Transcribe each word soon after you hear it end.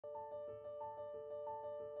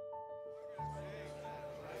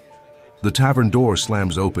The tavern door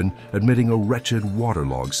slams open, admitting a wretched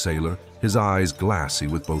waterlogged sailor, his eyes glassy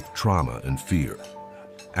with both trauma and fear.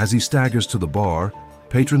 As he staggers to the bar,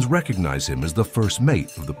 patrons recognize him as the first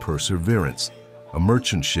mate of the Perseverance, a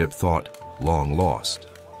merchant ship thought long lost.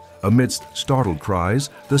 Amidst startled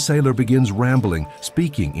cries, the sailor begins rambling,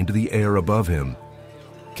 speaking into the air above him.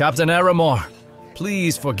 "Captain Aramore,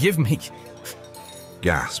 please forgive me."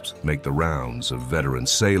 Gasps make the rounds of veteran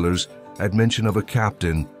sailors at mention of a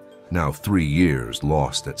captain now 3 years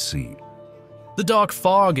lost at sea. The dark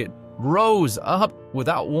fog, it rose up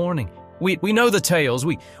without warning. We know the tales,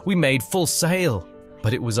 we made full sail,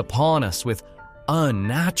 but it was upon us with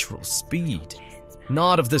unnatural speed,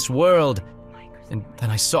 not of this world. And then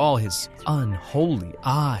I saw his unholy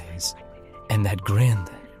eyes, and that grin,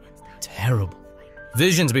 terrible.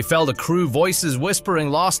 Visions befell the crew, voices whispering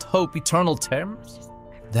lost hope, eternal terrors.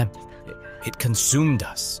 Then it consumed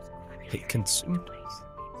us. It consumed us.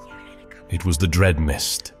 It was the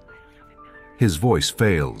Dreadmist. His voice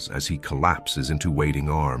fails as he collapses into waiting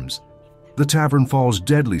arms. The tavern falls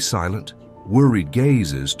deadly silent. Worried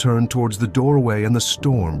gazes turn towards the doorway and the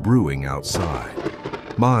storm brewing outside.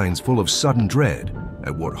 Minds full of sudden dread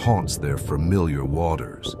at what haunts their familiar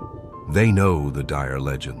waters. They know the dire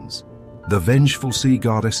legends. The vengeful sea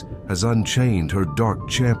goddess has unchained her dark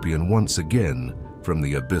champion once again from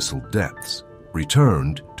the abyssal depths,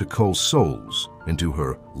 returned to cull souls into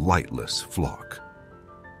her lightless flock.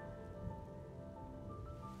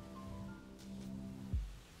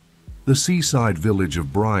 The seaside village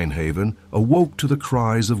of Brinehaven awoke to the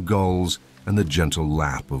cries of gulls and the gentle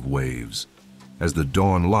lap of waves. As the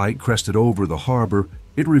dawn light crested over the harbor,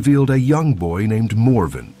 it revealed a young boy named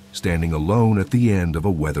Morvane, standing alone at the end of a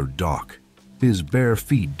weathered dock. His bare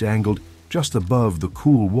feet dangled just above the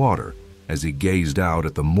cool water as he gazed out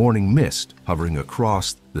at the morning mist hovering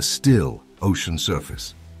across the still ocean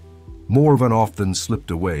surface. Morvane often slipped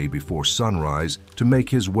away before sunrise to make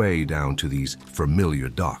his way down to these familiar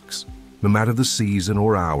docks. No matter the season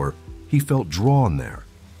or hour, he felt drawn there,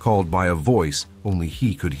 called by a voice only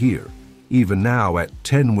he could hear. Even now, at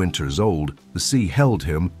 10 winters old, the sea held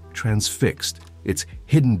him transfixed, its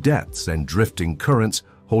hidden depths and drifting currents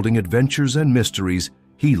holding adventures and mysteries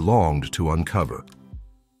he longed to uncover.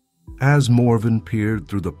 As Morvane peered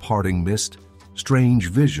through the parting mist, strange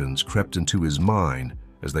visions crept into his mind,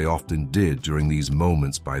 as they often did during these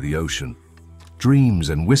moments by the ocean. Dreams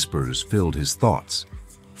and whispers filled his thoughts,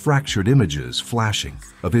 fractured images flashing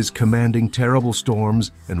of his commanding terrible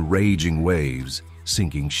storms and raging waves,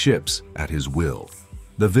 sinking ships at his will.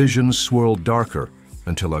 The visions swirled darker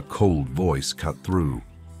until a cold voice cut through.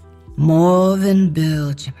 "Morvane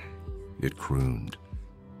Bilgemer, It crooned.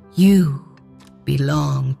 you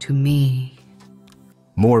belong to me."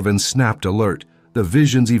 Morvane snapped alert, the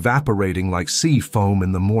visions evaporating like sea foam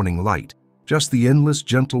in the morning light. Just the endless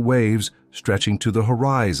gentle waves stretching to the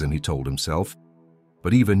horizon, he told himself.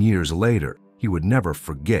 But even years later, he would never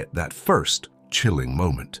forget that first chilling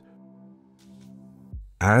moment.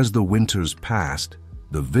 As the winters passed,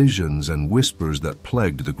 the visions and whispers that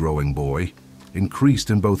plagued the growing boy increased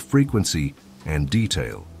in both frequency and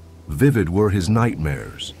detail. Vivid were his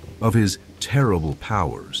nightmares of his terrible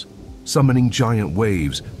powers, summoning giant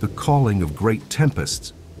waves, the calling of great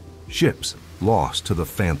tempests, ships lost to the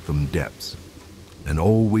phantom depths. And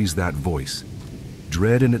always that voice,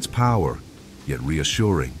 dread in its power, yet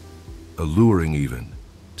reassuring, alluring even,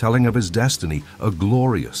 telling of his destiny, a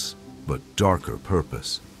glorious but darker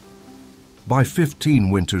purpose. By 15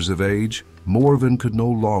 winters of age, Morvane could no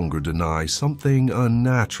longer deny something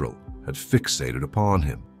unnatural had fixated upon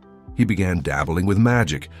him. He began dabbling with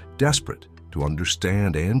magic, desperate to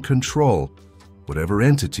understand and control whatever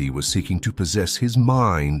entity was seeking to possess his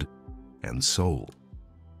mind and soul.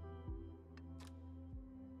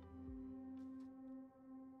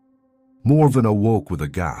 Morvane awoke with a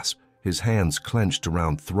gasp, his hands clenched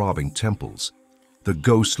around throbbing temples. The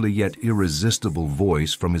ghostly yet irresistible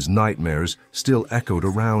voice from his nightmares still echoed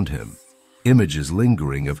around him, images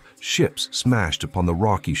lingering of ships smashed upon the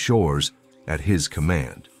rocky shores at his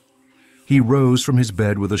command. He rose from his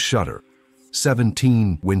bed with a shudder.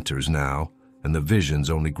 17 winters now, and the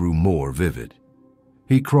visions only grew more vivid.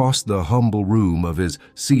 He crossed the humble room of his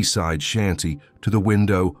seaside shanty to the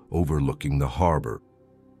window overlooking the harbor.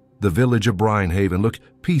 The village of Brinehaven looked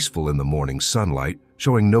peaceful in the morning sunlight,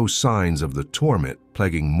 showing no signs of the torment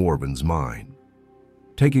plaguing Morvane's mind.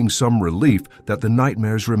 Taking some relief that the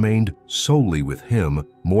nightmares remained solely with him,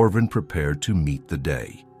 Morvane prepared to meet the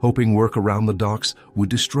day, hoping work around the docks would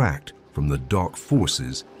distract from the dark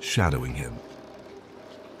forces shadowing him.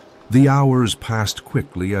 The hours passed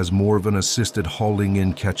quickly as Morvane assisted hauling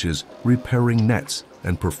in catches, repairing nets,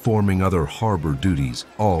 and performing other harbor duties,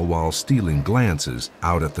 all while stealing glances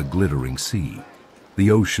out at the glittering sea. The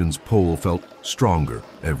ocean's pull felt stronger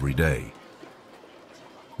every day.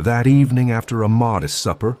 That evening, after a modest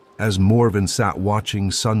supper, as Morvane sat watching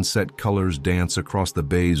sunset colors dance across the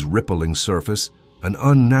bay's rippling surface, an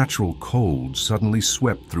unnatural cold suddenly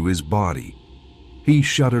swept through his body. He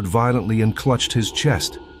shuddered violently and clutched his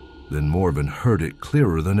chest. Then Morvane heard it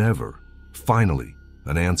clearer than ever. Finally,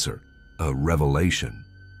 an answer, a revelation.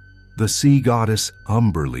 The sea goddess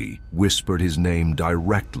Umberlee whispered his name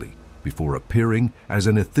directly before appearing as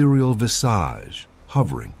an ethereal visage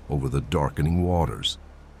hovering over the darkening waters.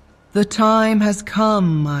 The time has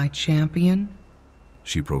come, my champion,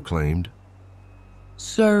 she proclaimed.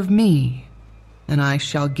 Serve me, and I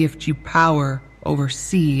shall gift you power over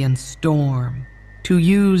sea and storm, to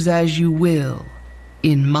use as you will,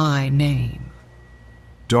 in my name.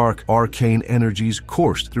 Dark arcane energies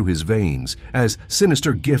coursed through his veins as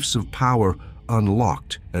sinister gifts of power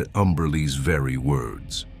unlocked at Umberlee's very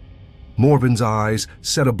words. Morvane's eyes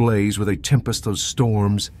set ablaze with a tempest of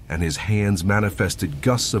storms, and his hands manifested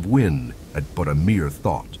gusts of wind at but a mere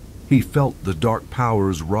thought. He felt the dark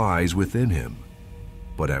powers rise within him,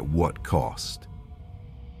 but at what cost?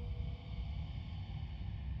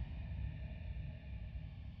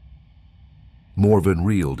 Morvane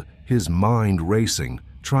reeled, his mind racing,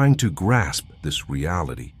 trying to grasp this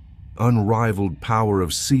reality. Unrivaled power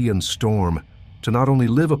of sea and storm, to not only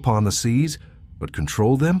live upon the seas, but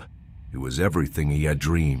control them? It was everything he had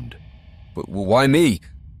dreamed. But why me?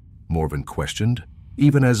 Morvane questioned,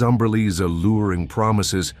 even as Umberlee's alluring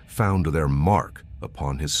promises found their mark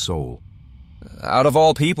upon his soul. Out of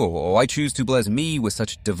all people, why choose to bless me with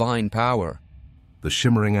such divine power? The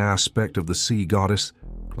shimmering aspect of the sea goddess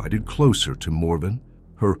glided closer to Morvane,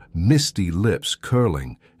 her misty lips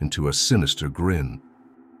curling into a sinister grin.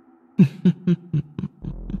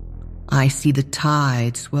 I see the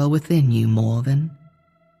tide swell within you, Morvane.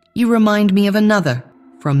 You remind me of another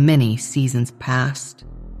from many seasons past.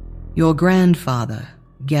 Your grandfather,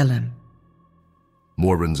 Gelem.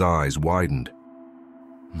 Morvane's eyes widened.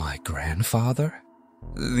 My grandfather?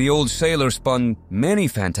 The old sailor spun many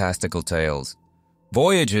fantastical tales.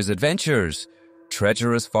 Voyages, adventures,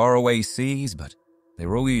 treacherous faraway seas, but they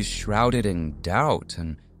were always shrouded in doubt,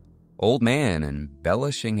 an old man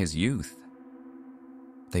embellishing his youth.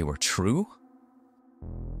 They were true?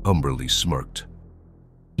 Umberlee smirked.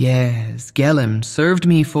 Yes, Gelem served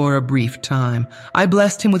me for a brief time. I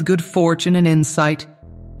blessed him with good fortune and insight,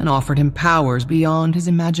 and offered him powers beyond his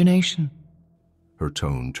imagination. Her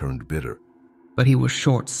tone turned bitter. But he was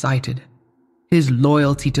short-sighted. His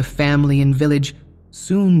loyalty to family and village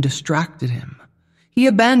soon distracted him. He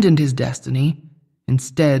abandoned his destiny,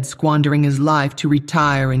 instead squandering his life to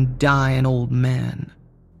retire and die an old man.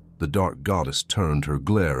 The dark goddess turned her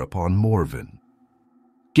glare upon Morvane.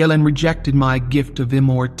 Gelem rejected my gift of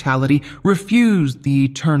immortality, refused the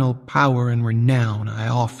eternal power and renown I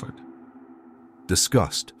offered.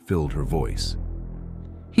 Disgust filled her voice.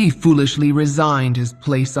 He foolishly resigned his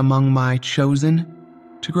place among my chosen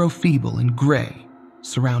to grow feeble and gray,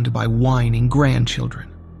 surrounded by whining grandchildren.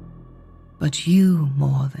 But you,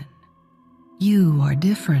 Morvane, you are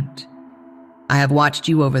different. I have watched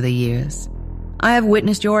you over the years. I have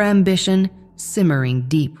witnessed your ambition simmering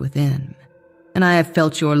deep within, and I have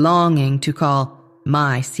felt your longing to call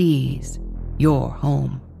my seas your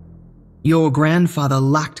home. Your grandfather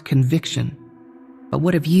lacked conviction, but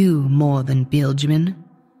what of you, Morvane Bilgeman?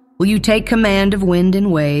 Will you take command of wind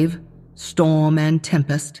and wave, storm and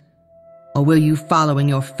tempest, or will you follow in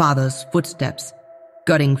your father's footsteps,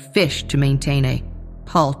 gutting fish to maintain a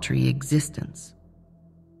paltry existence?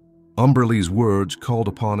 Umberlee's words called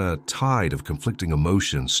upon a tide of conflicting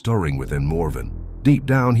emotions stirring within Morvane. Deep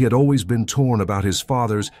down, he had always been torn about his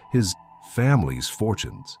father's, his family's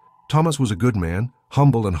fortunes. Thomas was a good man,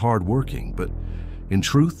 humble and hard-working, but in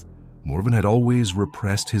truth, Morvane had always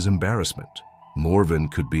repressed his embarrassment. Morvane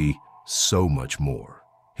could be so much more.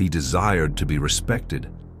 He desired to be respected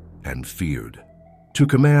and feared, to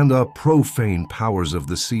command the profane powers of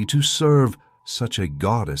the sea, to serve such a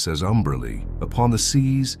goddess as Umberlee upon the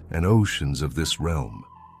seas and oceans of this realm.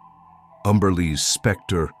 Umberlee's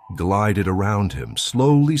specter glided around him,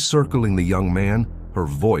 slowly circling the young man, her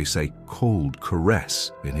voice a cold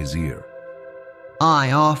caress in his ear.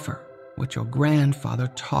 I offer what your grandfather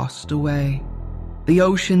tossed away, the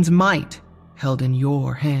ocean's might held in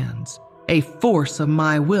your hands, a force of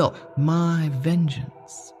my will, my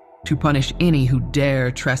vengeance, to punish any who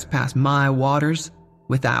dare trespass my waters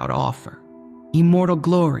without offer. Immortal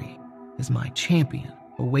glory is my champion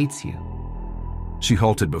awaits you. She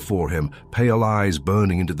halted before him, pale eyes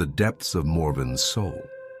burning into the depths of Morvane's soul.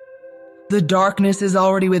 The darkness is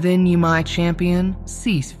already within you, my champion.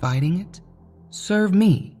 Cease fighting it. Serve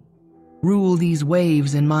me. Rule these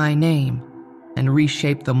waves in my name, and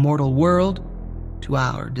reshape the mortal world to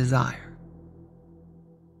our desire.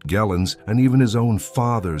 Gellen's and even his own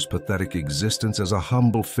father's pathetic existence as a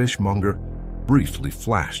humble fishmonger briefly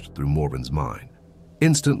flashed through Morvane's mind,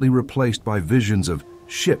 instantly replaced by visions of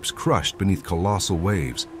ships crushed beneath colossal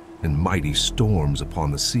waves and mighty storms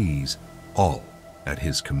upon the seas, all at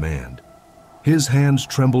his command. His hands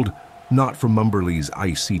trembled not from Umberlee's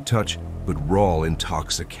icy touch, but raw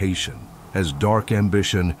intoxication, as dark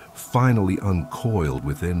ambition finally uncoiled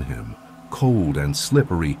within him, cold and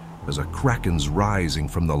slippery as a kraken's rising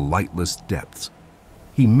from the lightless depths.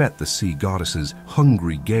 He met the sea goddess's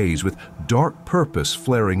hungry gaze with dark purpose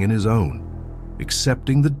flaring in his own,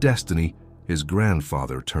 accepting the destiny his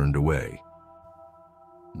grandfather turned away.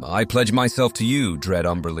 I pledge myself to you, dread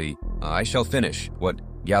Umberlee. I shall finish what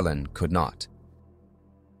Gellen could not.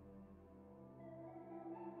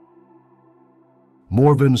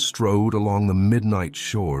 Morvane strode along the midnight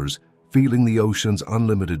shores, feeling the ocean's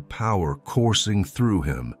unlimited power coursing through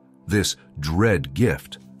him, this dread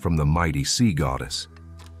gift from the mighty sea goddess.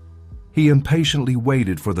 He impatiently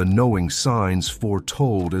waited for the knowing signs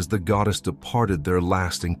foretold as the goddess departed their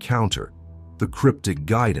last encounter, the cryptic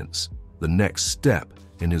guidance, the next step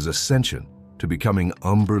in his ascension to becoming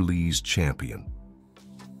Umberlee's champion.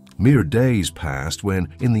 Mere days passed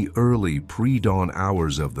when, in the early pre-dawn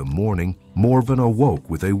hours of the morning, Morvane awoke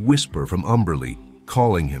with a whisper from Umberlee,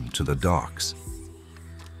 calling him to the docks.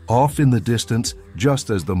 Off in the distance,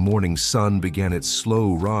 just as the morning sun began its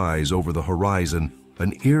slow rise over the horizon,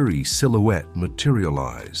 an eerie silhouette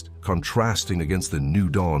materialized, contrasting against the new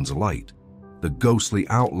dawn's light, the ghostly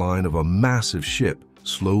outline of a massive ship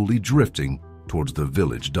slowly drifting towards the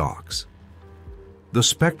village docks. The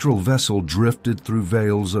spectral vessel drifted through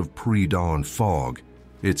veils of pre-dawn fog,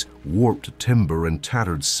 its warped timber and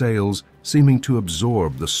tattered sails seeming to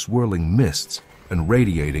absorb the swirling mists and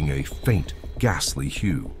radiating a faint, ghastly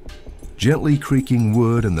hue. Gently creaking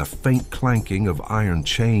wood and the faint clanking of iron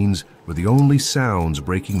chains were the only sounds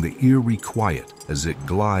breaking the eerie quiet as it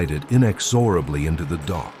glided inexorably into the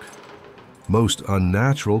dock. Most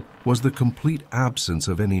unnatural was the complete absence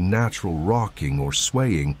of any natural rocking or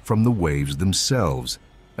swaying from the waves themselves,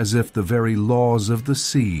 as if the very laws of the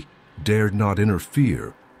sea dared not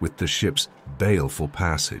interfere with the ship's baleful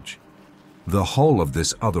passage. The hull of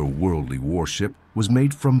this otherworldly warship was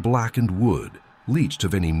made from blackened wood, leached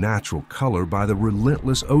of any natural color by the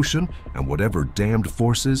relentless ocean and whatever damned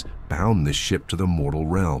forces bound this ship to the mortal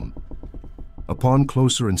realm. Upon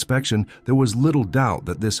closer inspection, there was little doubt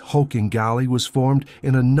that this hulking galley was formed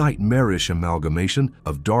in a nightmarish amalgamation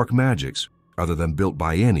of dark magics other than built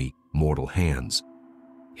by any mortal hands.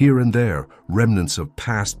 Here and there, remnants of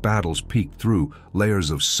past battles peeked through layers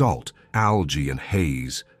of salt, algae, and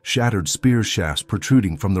haze, shattered spear shafts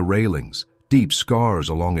protruding from the railings, deep scars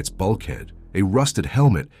along its bulkhead, a rusted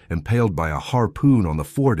helmet impaled by a harpoon on the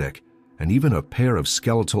foredeck, and even a pair of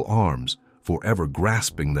skeletal arms forever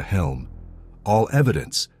grasping the helm. All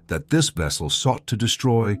evidence that this vessel sought to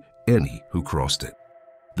destroy any who crossed it.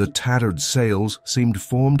 The tattered sails seemed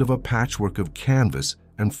formed of a patchwork of canvas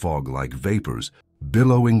and fog-like vapors,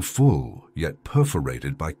 billowing full yet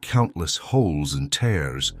perforated by countless holes and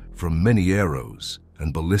tears from many arrows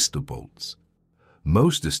and ballista bolts.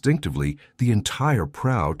 Most distinctively, the entire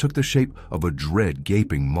prow took the shape of a dread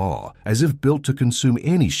gaping maw, as if built to consume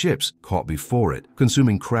any ships caught before it,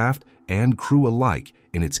 consuming craft and crew alike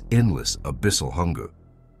in its endless abyssal hunger.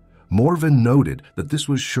 Morvane noted that this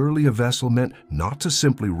was surely a vessel meant not to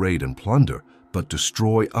simply raid and plunder, but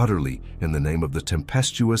destroy utterly in the name of the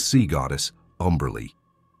tempestuous sea goddess Umberlee.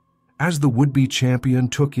 As the would-be champion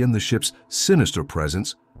took in the ship's sinister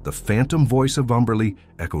presence, the phantom voice of Umberlee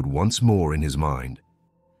echoed once more in his mind.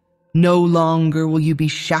 No longer will you be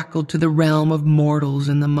shackled to the realm of mortals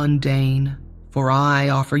and the mundane, for I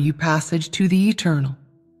offer you passage to the eternal.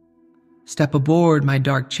 Step aboard, my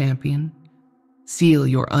dark champion. Seal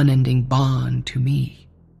your unending bond to me.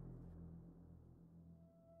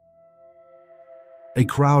 A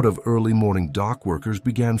crowd of early morning dock workers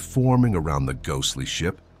began forming around the ghostly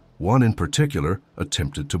ship. One in particular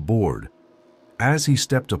attempted to board. As he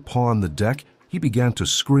stepped upon the deck, he began to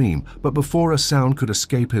scream, but before a sound could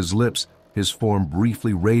escape his lips, his form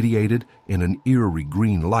briefly radiated in an eerie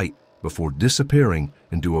green light before disappearing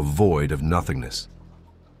into a void of nothingness.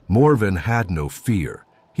 Morvane had no fear.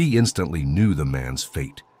 He instantly knew the man's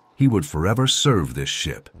fate. He would forever serve this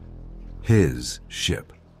ship. His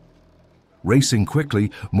ship. Racing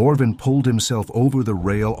quickly, Morvane pulled himself over the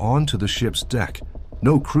rail onto the ship's deck.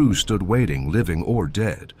 No crew stood waiting, living or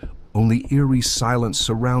dead. Only eerie silence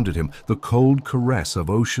surrounded him, the cold caress of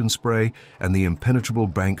ocean spray and the impenetrable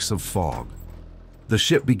banks of fog. The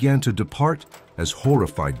ship began to depart as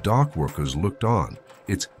horrified dock workers looked on,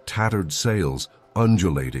 its tattered sails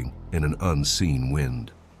undulating in an unseen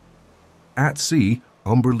wind. At sea,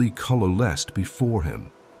 Umberlee coalesced before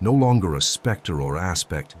him. No longer a specter or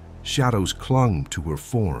aspect, shadows clung to her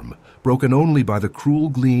form, broken only by the cruel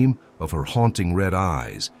gleam of her haunting red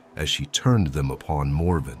eyes as she turned them upon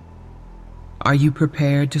Morvane. Are you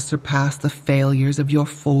prepared to surpass the failures of your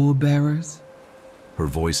forebearers? Her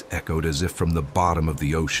voice echoed as if from the bottom of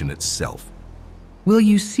the ocean itself. Will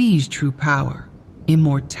you seize true power,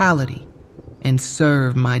 immortality, and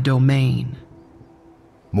serve my domain?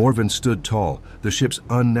 Morvane stood tall, the ship's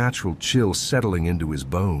unnatural chill settling into his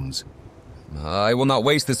bones. I will not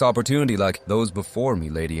waste this opportunity like those before me,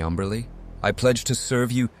 Lady Umberlee. I pledge to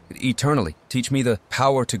serve you eternally. Teach me the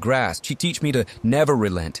power to grasp. Teach me to never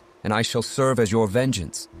relent, and I shall serve as your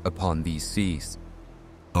vengeance upon these seas.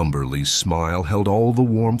 Umberlee's smile held all the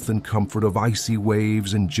warmth and comfort of icy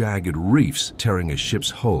waves and jagged reefs tearing a ship's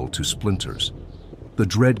hull to splinters. The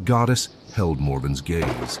dread goddess held Morvane's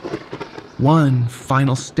gaze. One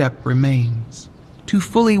final step remains. To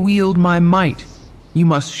fully wield my might, you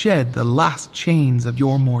must shed the last chains of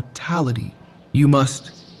your mortality. You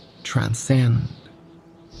must transcend.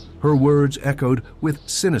 Her words echoed with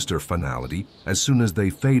sinister finality. As soon as they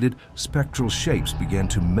faded, spectral shapes began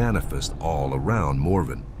to manifest all around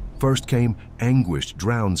Morvane. First came anguished,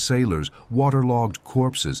 drowned sailors, waterlogged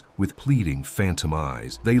corpses with pleading phantom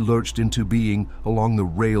eyes. They lurched into being along the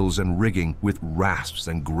rails and rigging with rasps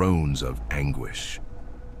and groans of anguish.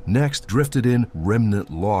 Next drifted in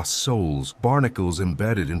remnant lost souls, barnacles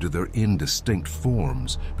embedded into their indistinct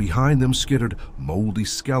forms. Behind them skittered moldy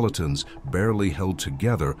skeletons, barely held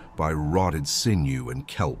together by rotted sinew and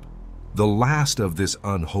kelp. The last of this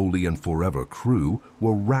unholy and forever crew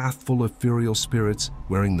were wrathful ethereal spirits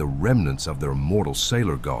wearing the remnants of their mortal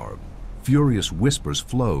sailor garb. Furious whispers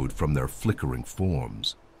flowed from their flickering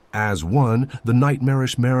forms. As one, the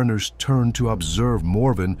nightmarish mariners turned to observe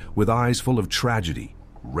Morvane with eyes full of tragedy,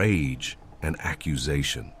 rage, and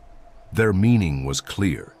accusation. Their meaning was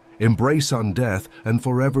clear: embrace on death and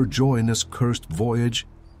forever join this cursed voyage,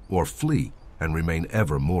 or flee and remain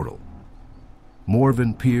ever mortal.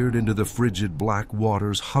 Morvane peered into the frigid black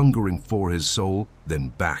waters, hungering for his soul, then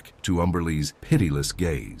back to Umberlee's pitiless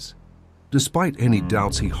gaze. Despite any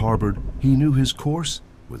doubts he harbored, he knew his course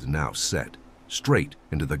was now set, straight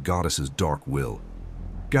into the goddess's dark will.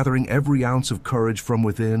 Gathering every ounce of courage from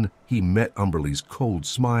within, he met Umberlee's cold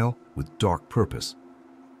smile with dark purpose.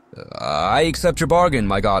 I accept your bargain,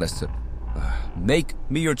 my goddess. Make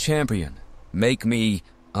me your champion. Make me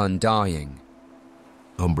undying.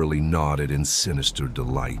 Umberlee nodded in sinister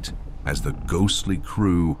delight as the ghostly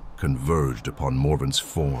crew converged upon Morvane's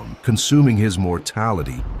form, consuming his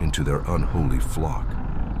mortality into their unholy flock.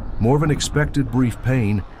 Morvane expected brief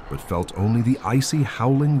pain, but felt only the icy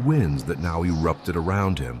howling winds that now erupted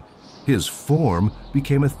around him. His form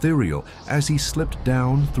became ethereal as he slipped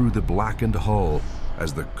down through the blackened hull,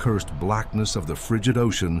 as the cursed blackness of the frigid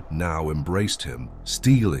ocean now embraced him,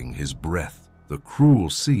 stealing his breath, the cruel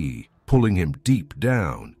sea pulling him deep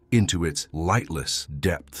down into its lightless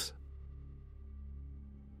depths.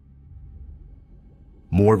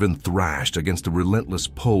 Morvane thrashed against a relentless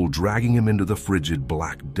pull, dragging him into the frigid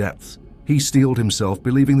black depths. He steeled himself,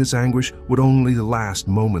 believing this anguish would only last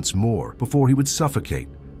moments more before he would suffocate,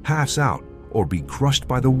 pass out, or be crushed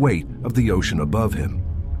by the weight of the ocean above him.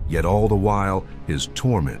 Yet all the while, his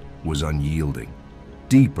torment was unyielding.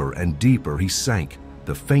 Deeper and deeper he sank,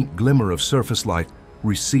 the faint glimmer of surface light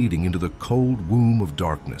receding into the cold womb of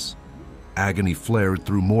darkness. Agony flared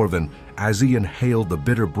through Morvane as he inhaled the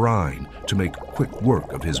bitter brine to make quick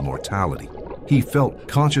work of his mortality. He felt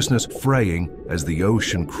consciousness fraying as the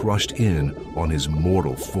ocean crushed in on his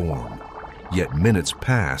mortal form. Yet minutes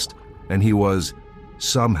passed, and he was,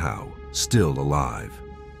 somehow, still alive.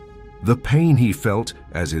 The pain he felt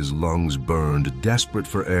as his lungs burned, desperate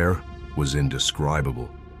for air, was indescribable.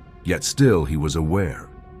 Yet still he was aware,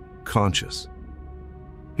 conscious.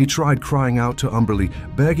 He tried crying out to Umberlee,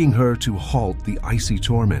 begging her to halt the icy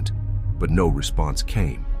torment, but no response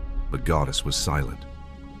came. The goddess was silent.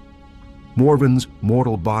 Morvane's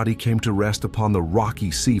mortal body came to rest upon the rocky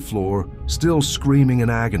seafloor, still screaming in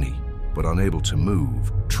agony, but unable to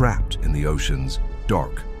move, trapped in the ocean's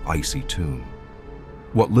dark, icy tomb.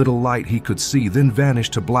 What little light he could see then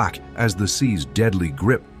vanished to black as the sea's deadly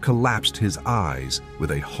grip collapsed his eyes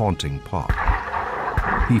with a haunting pop.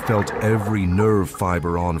 He felt every nerve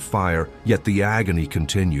fiber on fire, yet the agony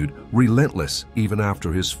continued, relentless even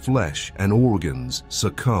after his flesh and organs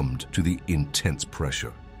succumbed to the intense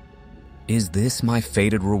pressure. Is this my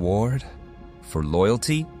fated reward? For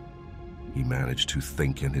loyalty? He managed to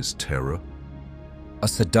think in his terror. A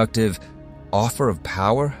seductive offer of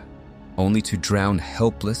power, only to drown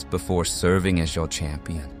helpless before serving as your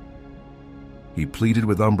champion. He pleaded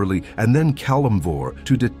with Umberlee and then Kalimvor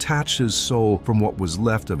to detach his soul from what was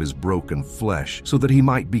left of his broken flesh so that he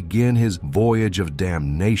might begin his voyage of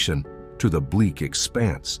damnation to the bleak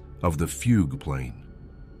expanse of the Fugue Plane.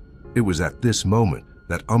 It was at this moment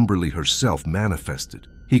that Umberlee herself manifested.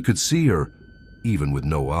 He could see her, even with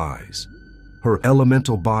no eyes. Her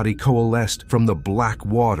elemental body coalesced from the black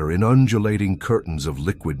water in undulating curtains of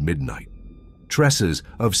liquid midnight. Tresses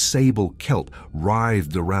of sable kelp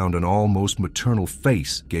writhed around an almost maternal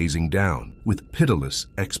face gazing down with pitiless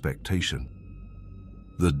expectation.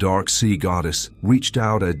 The dark sea goddess reached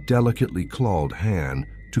out a delicately clawed hand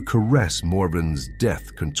to caress Morvane's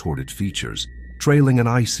death-contorted features, trailing an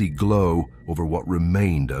icy glow over what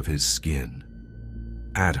remained of his skin.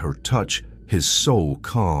 At her touch, his soul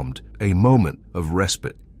calmed, a moment of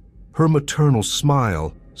respite. Her maternal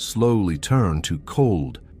smile slowly turned to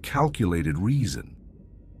cold, calculated reason.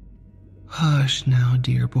 Hush now,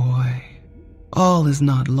 dear boy. All is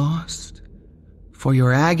not lost, for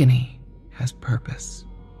your agony has purpose.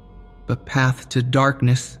 The path to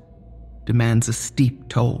darkness demands a steep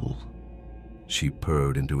toll. She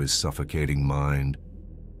purred into his suffocating mind.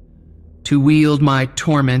 To wield my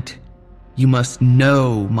torment, you must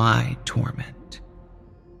know my torment.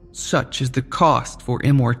 Such is the cost for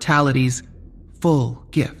immortality's full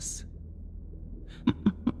gifts.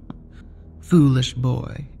 Foolish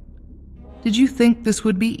boy, did you think this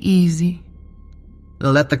would be easy?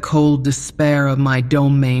 Let the cold despair of my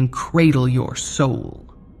domain cradle your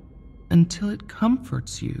soul until it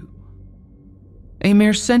comforts you. A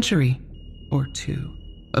mere century or two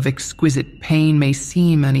of exquisite pain may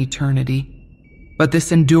seem an eternity, but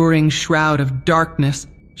this enduring shroud of darkness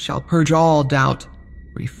shall purge all doubt,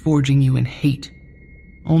 reforging you in hate.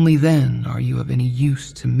 Only then are you of any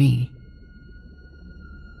use to me.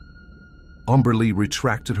 Umberlee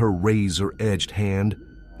retracted her razor-edged hand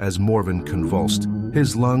as Morvane convulsed,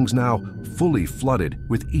 his lungs now fully flooded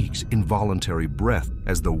with each involuntary breath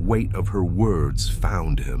as the weight of her words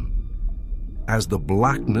found him. As the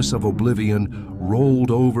blackness of oblivion rolled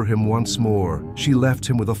over him once more, she left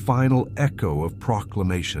him with a final echo of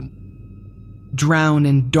proclamation. Drown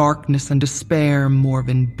in darkness and despair,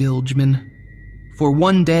 Morvane Bilgeman, for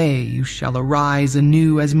one day you shall arise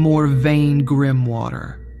anew as Morvane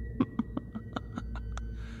Grimwater.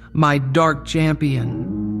 My dark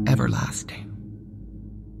champion, everlasting.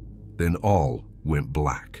 Then all went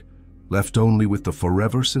black, left only with the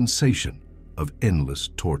forever sensation of endless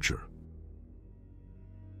torture.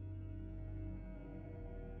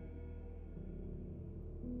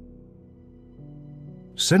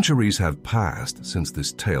 Centuries have passed since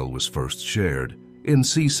this tale was first shared. In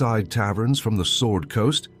seaside taverns from the Sword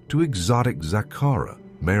Coast to exotic Zakara,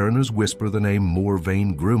 mariners whisper the name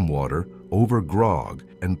Morvane Grimwater over grog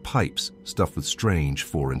and pipes stuffed with strange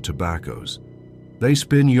foreign tobaccos. They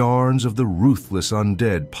spin yarns of the ruthless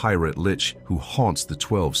undead pirate Lich who haunts the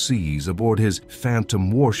 12 seas aboard his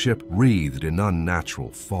phantom warship wreathed in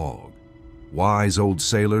unnatural fog. Wise old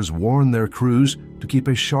sailors warn their crews to keep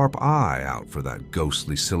a sharp eye out for that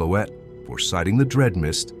ghostly silhouette, for sighting the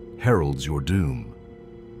Dreadmist heralds your doom.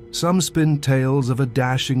 Some spin tales of a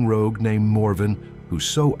dashing rogue named Morvane who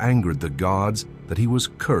so angered the gods that he was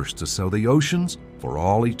cursed to sail the oceans for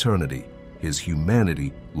all eternity, his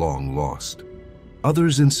humanity long lost.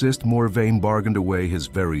 Others insist Morvane bargained away his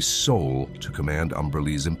very soul to command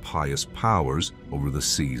Umberlee's impious powers over the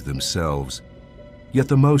seas themselves. Yet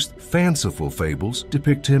the most fanciful fables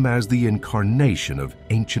depict him as the incarnation of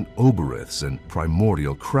ancient Oberiths and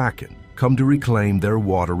primordial kraken, come to reclaim their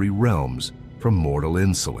watery realms from mortal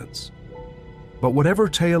insolence. But whatever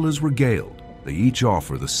tale is regaled, they each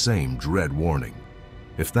offer the same dread warning.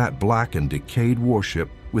 If that black and decayed warship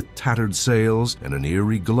with tattered sails and an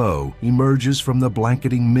eerie glow emerges from the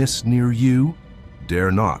blanketing mist near you,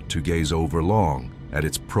 dare not to gaze over long at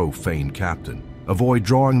its profane captain. Avoid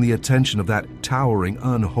drawing the attention of that towering,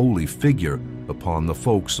 unholy figure upon the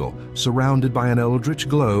forecastle, surrounded by an eldritch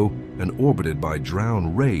glow and orbited by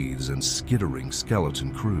drowned wraiths and skittering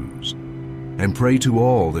skeleton crews. And pray to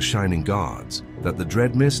all the shining gods that the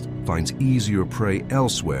Dreadmist finds easier prey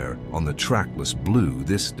elsewhere on the trackless blue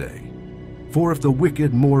this day. For if the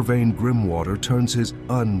wicked Morvane Grimwater turns his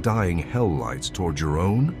undying hell lights toward your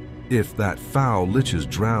own, if that foul Lich's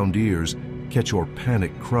drowned ears catch your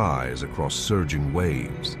panic cries across surging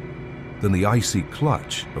waves. Then the icy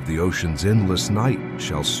clutch of the ocean's endless night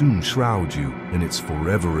shall soon shroud you in its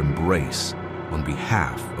forever embrace on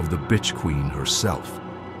behalf of the Bitch Queen herself.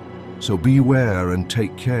 So beware and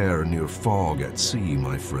take care in your fog at sea,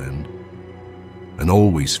 my friend. And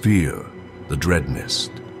always fear the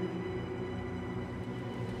Dreadmist.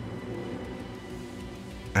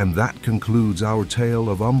 And that concludes our tale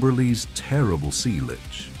of Umberlee's terrible sea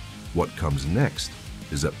lich. What comes next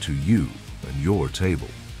is up to you and your table.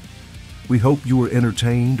 We hope you were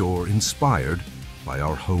entertained or inspired by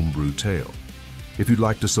our homebrew tale. If you'd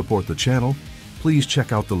like to support the channel, please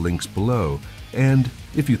check out the links below, and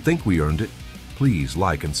if you think we earned it, please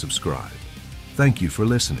like and subscribe. Thank you for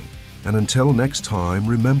listening, and until next time,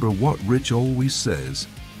 remember what Rich always says,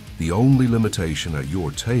 the only limitation at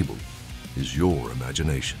your table is your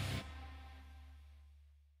imagination.